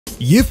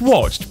You've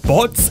watched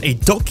Bots, a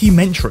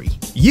documentary.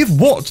 You've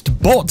watched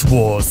Bot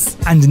Wars.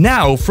 And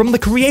now, from the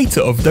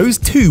creator of those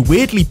two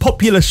weirdly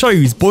popular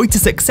shows, Boy to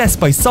Success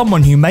by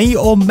someone who may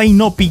or may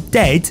not be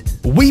dead,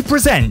 we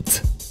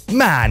present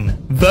Mann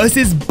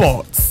vs.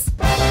 Bots.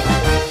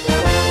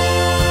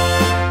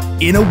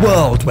 In a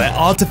world where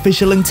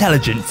artificial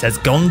intelligence has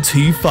gone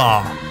too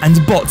far,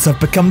 and bots have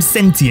become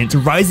sentient,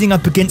 rising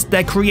up against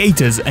their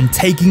creators and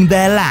taking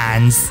their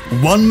lands,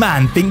 one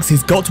man thinks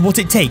he's got what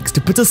it takes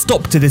to put a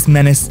stop to this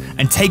menace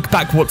and take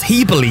back what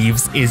he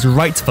believes is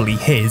rightfully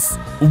his.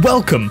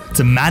 Welcome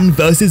to Mann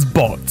vs.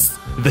 Bots,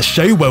 the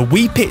show where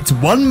we pit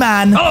one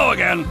man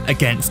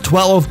against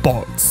 12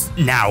 bots.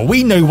 Now,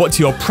 we know what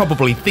you're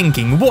probably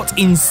thinking. What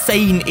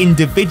insane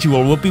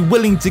individual would be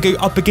willing to go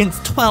up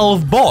against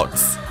 12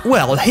 bots?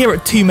 Well, here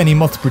at Too Many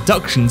Mods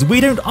Productions, we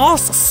don't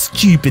ask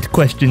stupid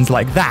questions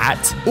like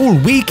that. All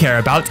we care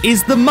about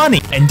is the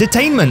money,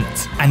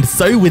 entertainment. And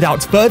so,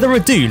 without further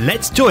ado,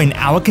 let's join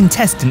our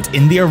contestant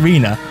in the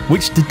arena,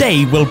 which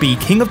today will be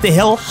King of the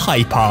Hill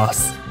High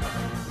Pass.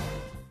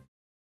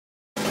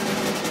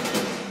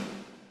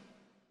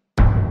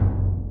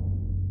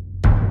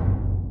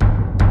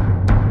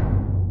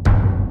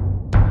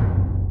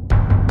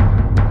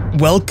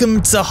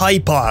 Welcome to High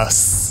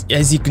Pass.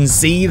 As you can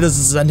see,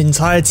 there's an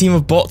entire team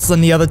of bots on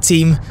the other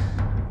team.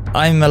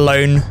 I'm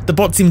alone. The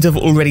bots seem to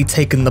have already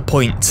taken the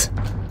point.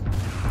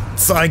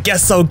 So I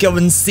guess I'll go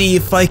and see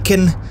if I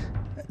can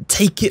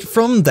take it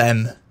from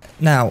them.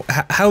 Now,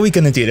 how are we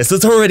going to do this?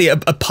 There's already a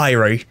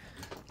pyro.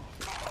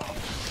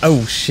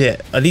 Oh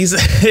shit. Are these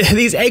are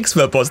these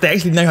expert bots? They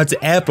actually know how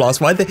to air blast.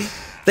 Why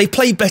they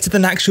play better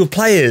than actual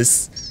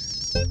players.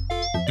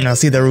 Now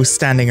see, they're all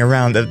standing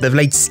around. They've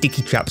laid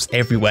sticky traps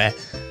everywhere.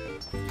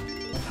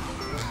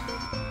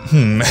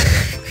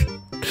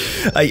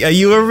 Are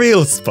you a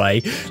real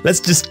spy? Let's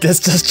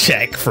just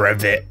check for a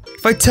bit.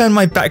 If I turn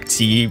my back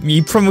to you,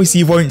 you promise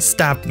you won't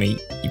stab me.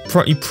 You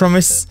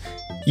promise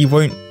you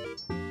won't.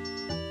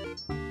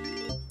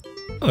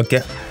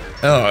 Okay.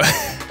 Oh,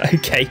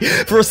 okay.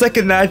 For a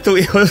second there, I thought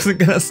he wasn't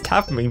gonna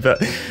stab me,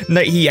 but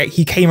no,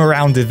 he came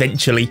around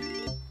eventually.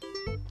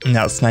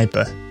 Now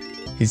sniper,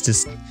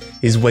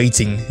 he's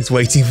waiting. He's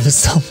waiting for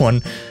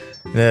someone.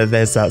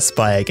 There's that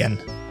spy again.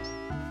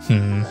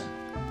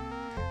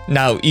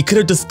 Now, you could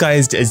have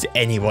disguised as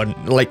anyone,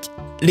 like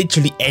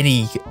literally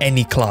any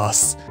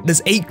class.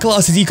 There's 8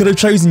 classes you could have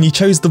chosen. You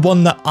chose the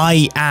one that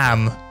I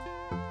am.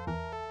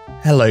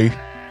 Hello.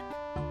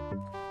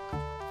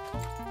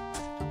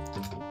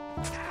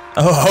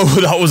 Oh,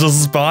 that was a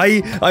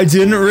spy? I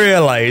didn't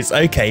realize.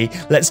 Okay,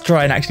 let's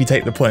try and actually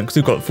take the point because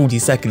we've got 40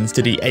 seconds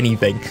to do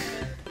anything.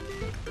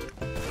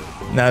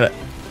 Now,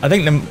 I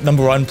think the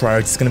number one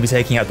priority is going to be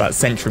taking out that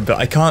sentry, but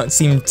I can't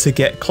seem to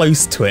get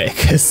close to it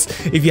because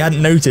if you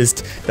hadn't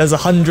noticed, there's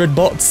 100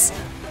 bots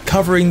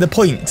covering the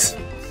point.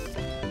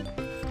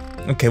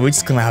 Okay, we're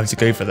just going to have to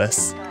go for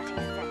this.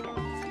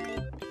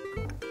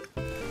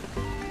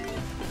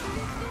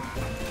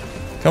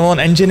 Come on,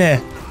 engineer.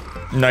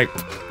 Nope.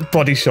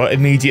 Body shot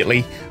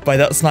immediately by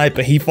that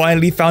sniper. He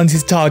finally found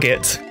his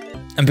target.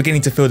 I'm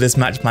beginning to feel this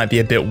match might be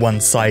a bit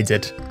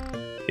one-sided.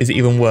 Is it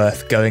even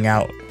worth going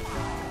out?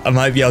 I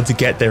might be able to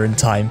get there in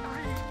time.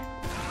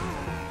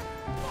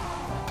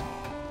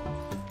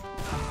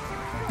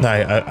 No,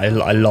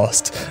 I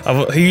lost.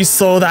 Who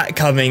saw that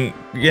coming?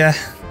 Yeah.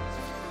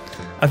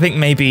 I think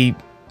maybe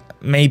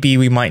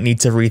we might need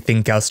to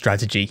rethink our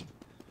strategy.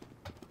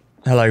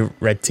 Hello,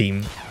 red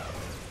team.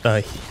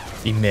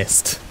 You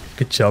missed.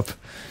 Good job.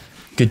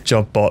 Good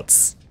job,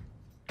 bots.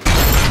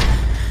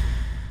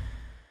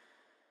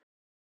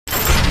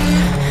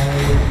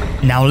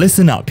 Now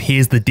listen up,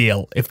 here's the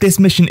deal. If this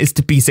mission is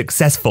to be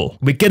successful,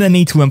 we're gonna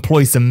need to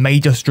employ some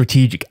major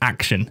strategic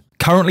action.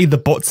 Currently, the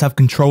bots have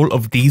control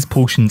of these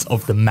portions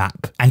of the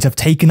map and have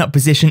taken up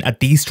position at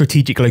these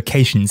strategic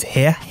locations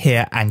here,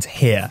 here, and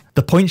here.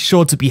 The point's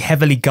sure to be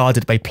heavily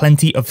guarded by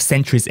plenty of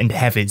sentries and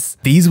heavies.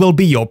 These will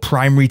be your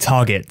primary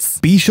targets.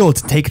 Be sure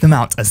to take them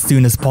out as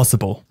soon as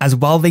possible, as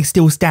while they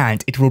still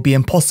stand, it will be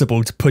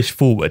impossible to push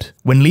forward.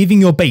 When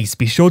leaving your base,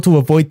 be sure to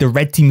avoid the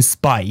red team's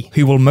spy,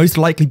 who will most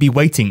likely be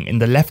waiting in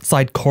the left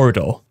side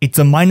corridor. It's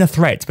a minor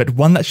threat, but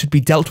one that should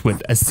be dealt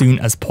with as soon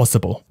as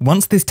possible.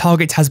 Once this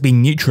target has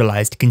been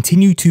neutralized, continue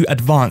to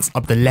advance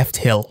up the left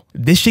hill.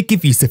 This should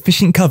give you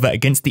sufficient cover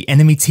against the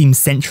enemy team's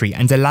sentry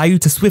and allow you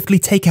to swiftly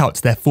take out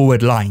their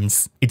forward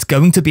lines. It's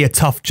going to be a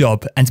tough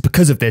job, and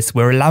because of this,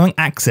 we're allowing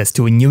access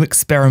to a new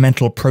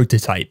experimental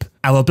prototype.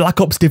 Our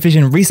Black Ops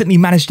division recently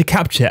managed to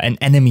capture an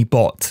enemy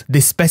bot.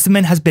 This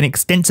specimen has been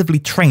extensively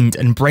trained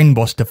and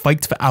brainwashed to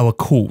fight for our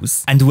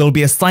cause, and will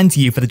be assigned to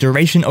you for the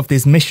duration of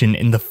this mission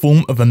in the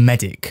form of a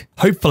medic.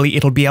 Hopefully,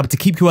 it'll be able to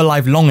keep you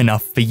alive long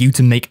enough for you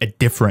to make a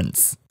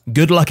difference.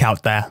 Good luck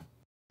out there.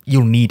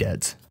 You'll need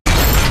it.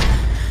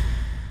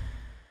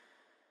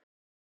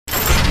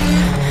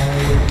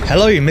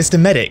 Hello, Mr.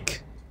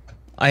 Medic.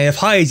 I have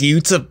hired you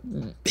to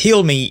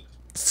heal me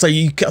so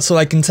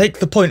I can take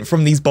the point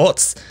from these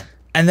bots,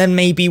 and then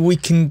maybe we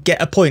can get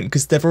a point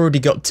because they've already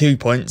got 2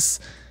 points.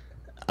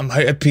 I'm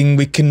hoping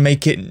we can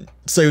make it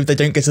so they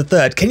don't get a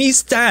third. Can you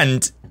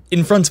stand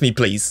in front of me,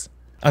 please?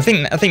 I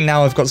think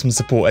now I've got some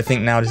support. I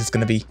think now this is going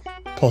to be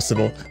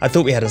possible. I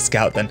thought we had a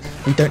scout then.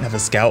 We don't have a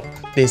scout.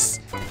 This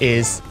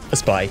is a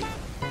spy.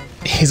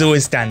 He's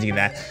always standing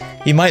there.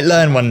 He might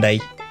learn one day.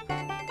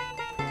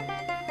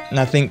 And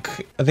I think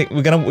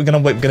we're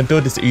gonna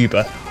build this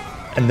Uber,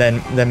 and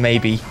then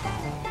maybe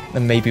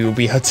we'll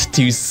be able to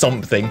do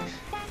something.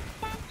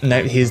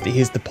 No, here's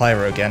the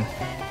pyro again.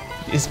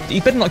 He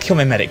better not kill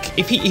my medic.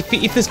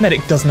 If this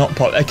medic does not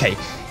pop, okay,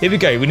 here we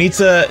go. We need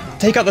to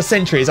take out the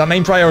sentry. It's our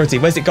main priority.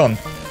 Where's it gone?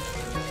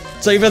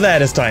 It's over there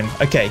this time.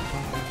 Okay.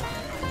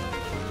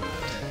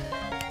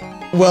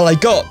 Well, I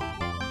got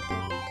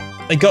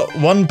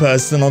one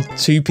person or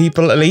two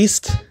people at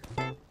least.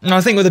 And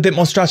I think with a bit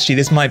more strategy,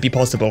 this might be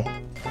possible.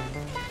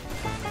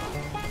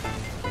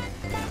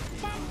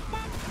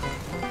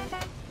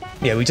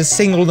 Yeah, we just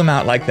single them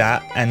out like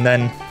that, and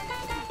then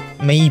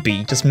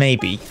maybe, just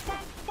maybe,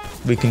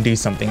 we can do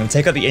something. We'll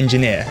take out the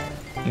engineer,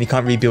 and he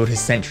can't rebuild his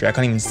sentry. I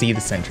can't even see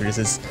the sentry. This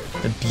is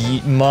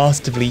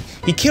masterfully...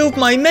 He killed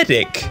my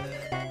medic!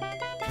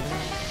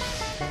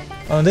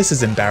 Oh, this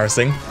is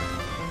embarrassing.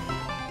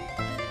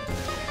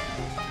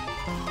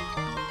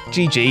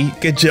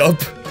 GG, good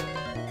job.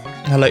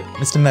 Hello,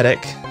 Mr.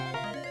 Medic.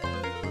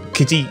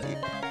 Could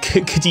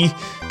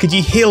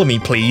you heal me,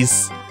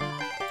 please?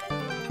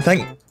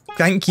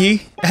 Thank you.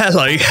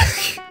 Hello.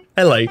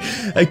 Hello.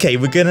 Okay,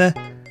 we're gonna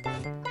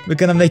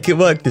make it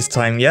work this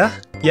time, yeah?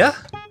 Yeah?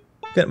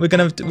 We're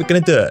gonna do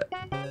it.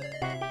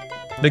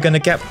 We're gonna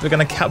cap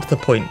the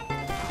point.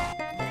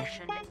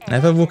 And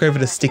if I walk over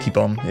the sticky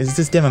bomb, is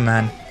this demo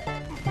man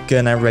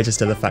gonna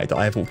register the fact that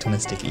I have walked on a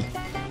sticky?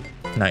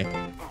 No.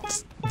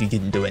 He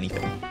didn't do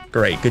anything.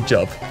 Great, good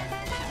job.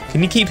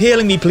 Can you keep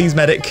healing me, please,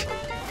 medic?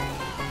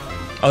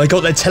 Oh, they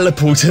got their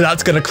teleporter.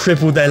 That's gonna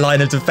cripple their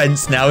line of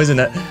defense now, isn't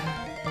it?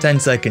 10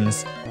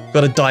 seconds.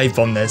 Got to dive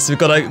bomb this. We've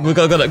got a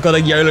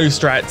YOLO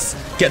strats.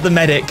 Get the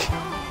medic.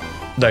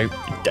 No,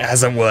 it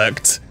hasn't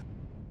worked.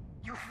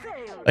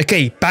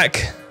 Okay,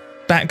 back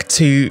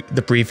to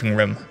the briefing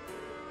room.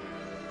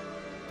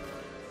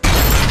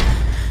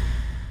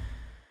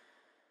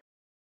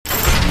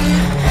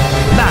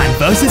 Man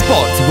vs.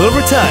 Bots will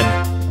return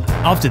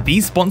after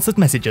these sponsored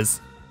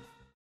messages.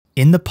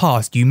 In the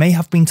past, you may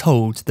have been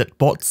told that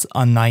bots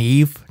are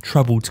naive,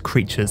 troubled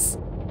creatures.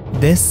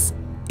 This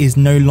is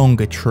no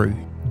longer true.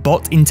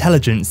 Bot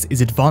intelligence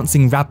is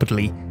advancing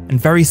rapidly, and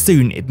very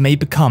soon it may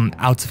become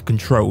out of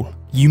control.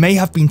 You may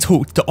have been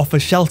taught to offer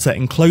shelter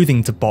and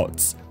clothing to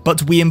bots,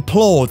 but we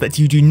implore that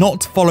you do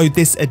not follow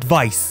this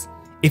advice.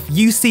 If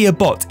you see a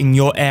bot in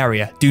your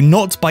area, do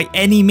not by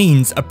any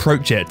means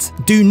approach it.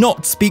 Do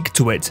not speak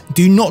to it.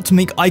 Do not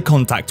make eye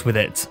contact with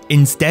it.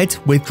 Instead,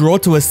 withdraw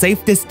to a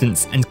safe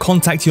distance and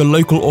contact your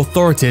local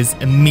authorities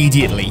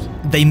immediately.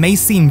 They may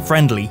seem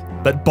friendly,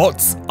 but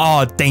bots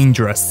are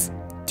dangerous.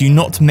 Do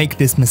not make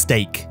this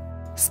mistake.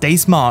 Stay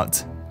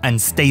smart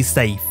and stay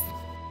safe.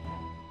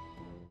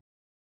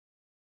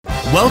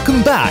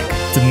 Welcome back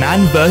to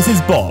Man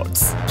vs.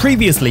 Bots.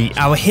 Previously,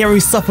 our hero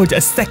suffered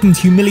a second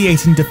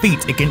humiliating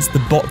defeat against the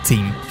bot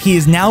team. He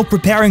is now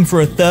preparing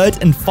for a third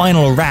and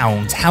final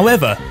round.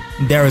 However,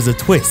 there is a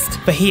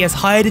twist, for he has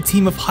hired a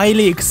team of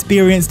highly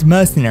experienced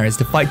mercenaries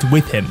to fight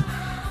with him.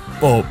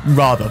 Or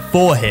rather,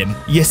 for him.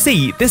 You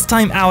see, this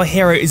time our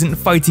hero isn't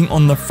fighting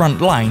on the front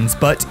lines,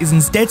 but is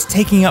instead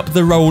taking up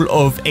the role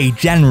of a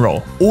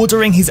general,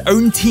 ordering his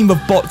own team of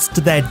bots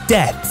to their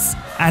deaths,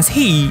 as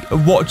he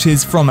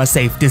watches from a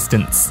safe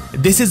distance.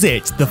 This is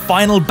it, the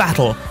final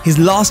battle, his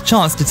last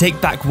chance to take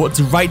back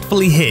what's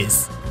rightfully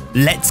his.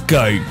 Let's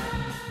go.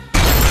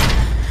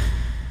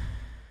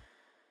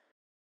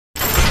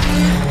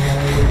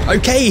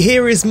 Okay,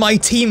 here is my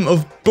team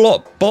of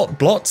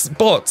bots.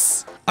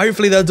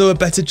 Hopefully they'll do a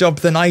better job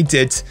than I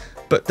did,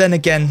 but then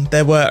again,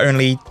 there were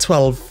only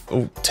 12,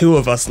 or 2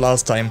 of us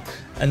last time,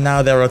 and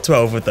now there are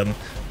 12 of them,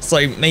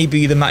 so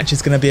maybe the match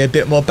is going to be a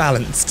bit more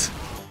balanced.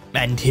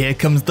 And here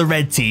comes the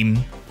red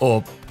team,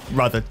 or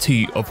rather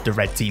 2 of the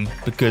red team,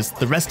 because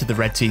the rest of the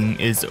red team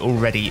is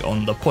already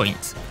on the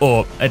point.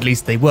 Or at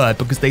least they were,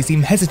 because they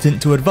seem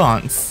hesitant to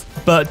advance.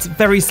 But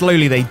very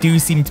slowly they do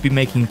seem to be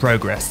making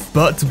progress.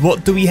 But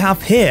what do we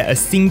have here? A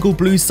single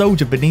blue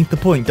soldier beneath the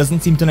point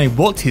doesn't seem to know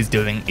what he's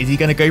doing. Is he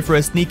going to go for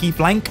a sneaky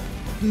flank?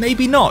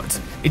 Maybe not.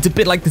 It's a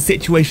bit like the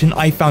situation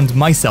I found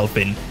myself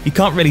in. He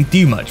can't really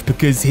do much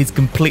because he's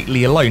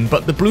completely alone,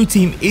 but the blue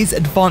team is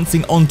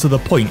advancing onto the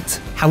point.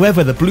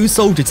 However, the blue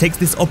soldier takes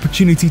this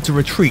opportunity to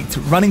retreat,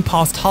 running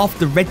past half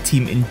the red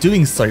team in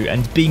doing so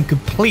and being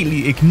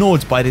completely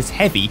ignored by this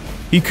heavy,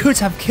 who could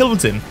have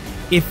killed him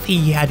if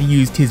he had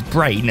used his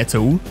brain at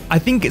all. I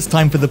think it's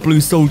time for the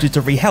blue soldier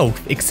to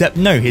re-health, except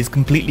no, he's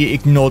completely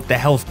ignored the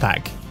health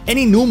pack.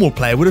 Any normal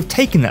player would have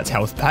taken that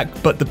health pack,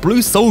 but the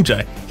blue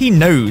soldier, he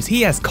knows,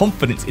 he has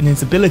confidence in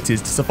his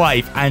abilities to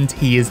survive, and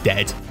he is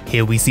dead.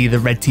 Here we see the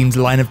red team's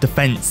line of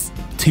defense.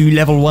 2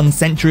 level 1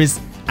 sentries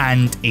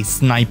and a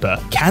sniper.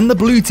 Can the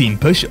blue team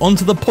push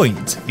onto the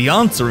point? The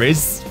answer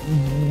is,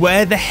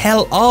 where the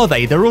hell are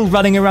they? They're all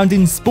running around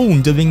in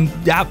spawn doing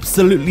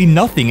absolutely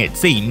nothing, it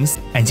seems.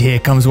 And here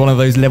comes one of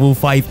those level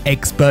 5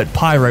 expert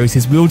pyros.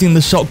 He's wielding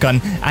the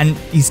shotgun and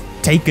he's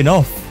taken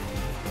off.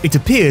 It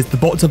appears the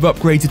bots have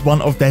upgraded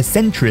one of their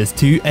sentries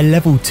to a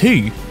level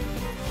 2.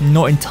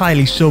 Not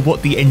entirely sure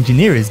what the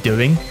engineer is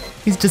doing.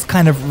 He's just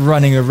kind of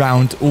running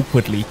around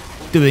awkwardly,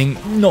 doing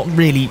not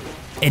really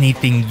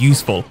anything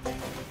useful.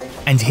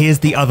 And here's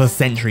the other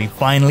sentry,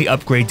 finally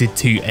upgraded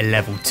to a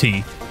level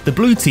 2. The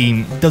blue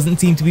team doesn't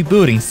seem to be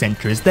building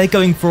sentries, they're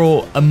going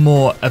for a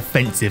more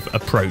offensive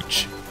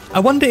approach.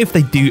 I wonder if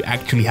they do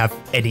actually have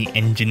any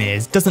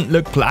engineers. Doesn't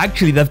look like,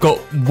 actually they've got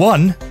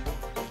one.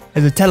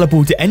 There's a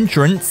teleporter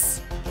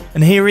entrance,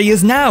 and here he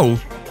is now.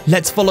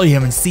 Let's follow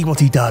him and see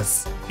what he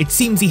does. It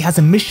seems he has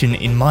a mission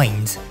in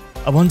mind.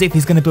 I wonder if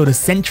he's going to build a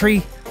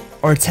sentry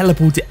or a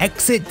teleporter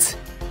exit,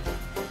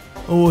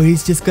 or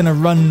he's just going to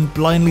run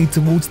blindly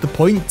towards the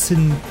point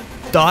and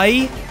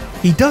die.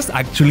 He does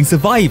actually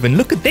survive, and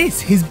look at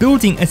this, he's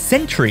building a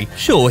sentry.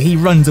 Sure, he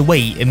runs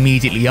away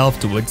immediately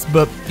afterwards,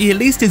 but he at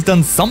least has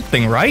done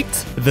something, right?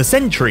 The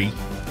sentry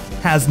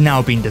has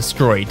now been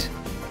destroyed.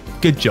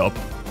 Good job.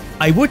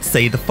 I would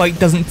say the fight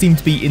doesn't seem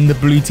to be in the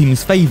blue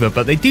team's favour,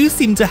 but they do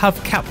seem to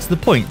have capped the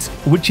point,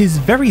 which is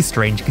very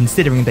strange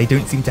considering they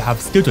don't seem to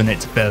have stood on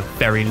it for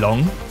very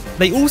long.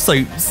 They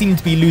also seem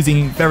to be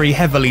losing very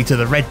heavily to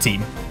the red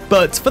team.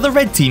 But for the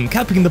red team,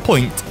 capping the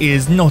point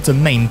is not a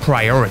main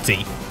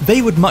priority.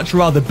 They would much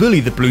rather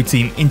bully the blue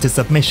team into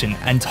submission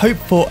and hope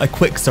for a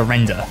quick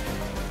surrender.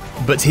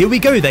 But here we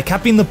go, they're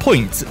capping the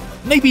point.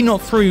 Maybe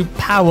not through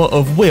power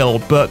of will,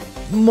 but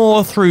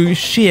more through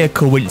sheer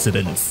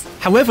coincidence.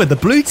 However, the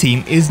blue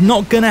team is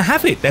not gonna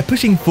have it. They're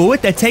pushing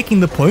forward, they're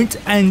taking the point,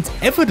 and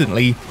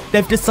evidently,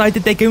 they've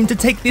decided they're going to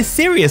take this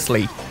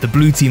seriously. The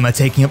blue team are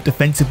taking up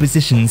defensive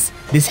positions.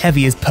 This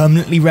heavy is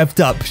permanently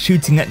revved up,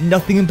 shooting at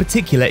nothing in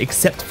particular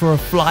except for a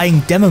flying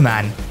demo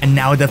man. And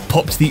now they've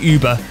popped the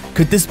Uber.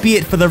 Could this be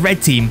it for the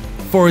red team?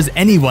 For as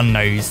anyone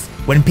knows,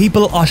 when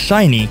people are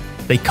shiny,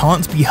 they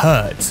can't be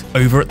hurt.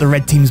 Over at the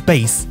red team's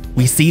base,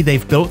 we see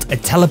they've built a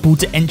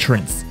teleporter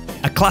entrance.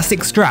 A classic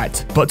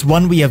strat, but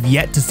one we have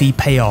yet to see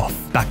pay off.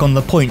 Back on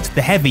the point,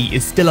 the heavy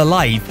is still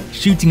alive,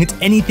 shooting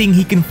at anything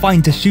he can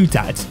find to shoot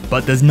at,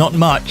 but there's not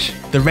much.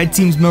 The red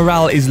team's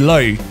morale is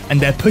low, and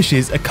their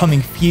pushes are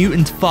coming few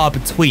and far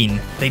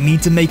between. They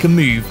need to make a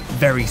move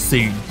very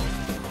soon.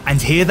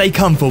 And here they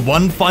come for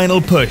one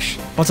final push,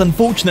 but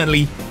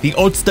unfortunately, the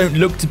odds don't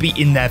look to be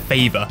in their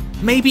favour.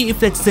 Maybe if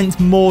they'd sent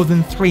more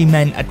than 3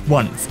 men at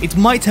once, it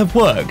might have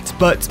worked,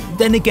 but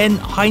then again,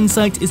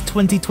 hindsight is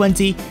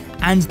 2020,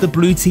 and the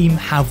blue team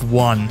have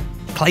won,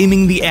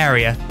 claiming the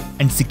area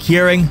and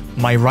securing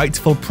my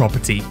rightful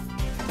property.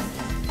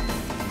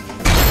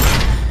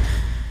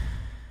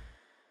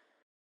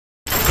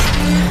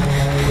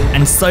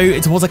 And so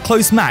it was a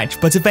close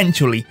match, but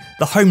eventually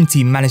the home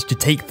team managed to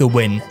take the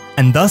win,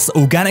 and thus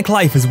Organic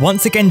Life has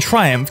once again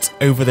triumphed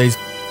over those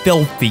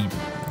filthy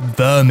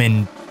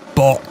vermin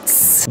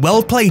bots.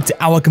 Well played to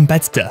our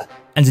competitor.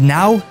 And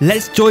now,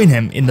 let's join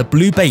him in the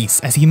blue base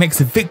as he makes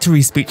a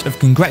victory speech of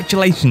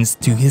congratulations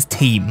to his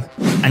team.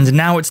 And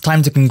now it's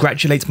time to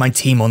congratulate my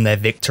team on their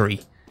victory.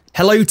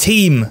 Hello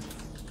team!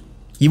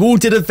 You all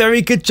did a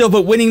very good job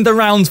at winning the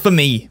round for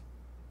me.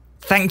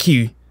 Thank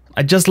you.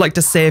 I'd just like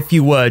to say a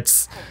few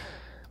words.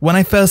 When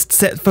I first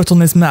set foot on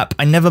this map,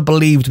 I never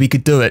believed we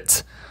could do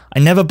it. I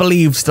never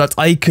believed that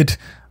I could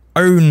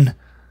own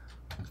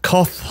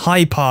Koth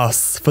High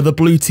Pass for the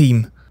blue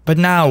team. But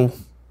now,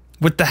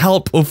 with the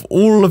help of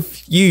all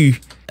of you,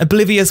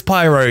 Oblivious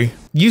Pyro,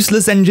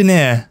 Useless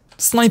Engineer,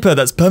 Sniper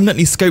that's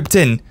permanently scoped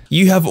in,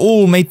 you have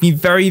all made me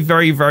very,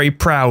 very, very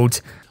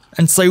proud.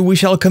 And so we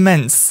shall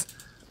commence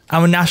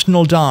our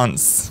national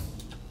dance.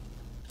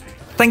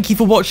 Thank you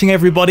for watching,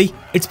 everybody.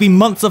 It's been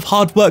months of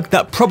hard work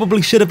that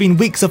probably should have been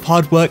weeks of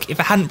hard work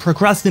if I hadn't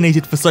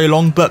procrastinated for so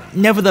long, but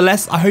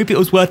nevertheless, I hope it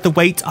was worth the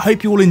wait. I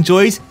hope you all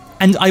enjoyed,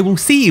 and I will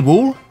see you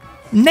all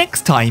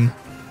next time.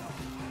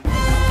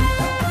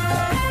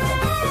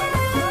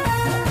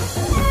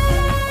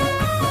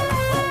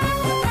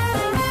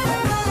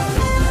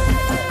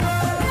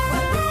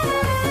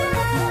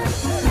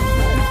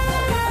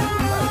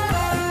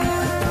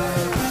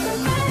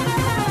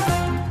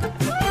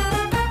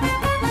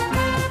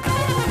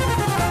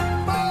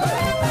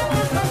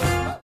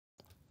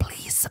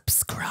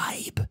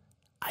 Subscribe.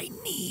 I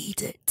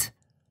need it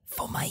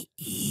for my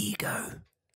ego.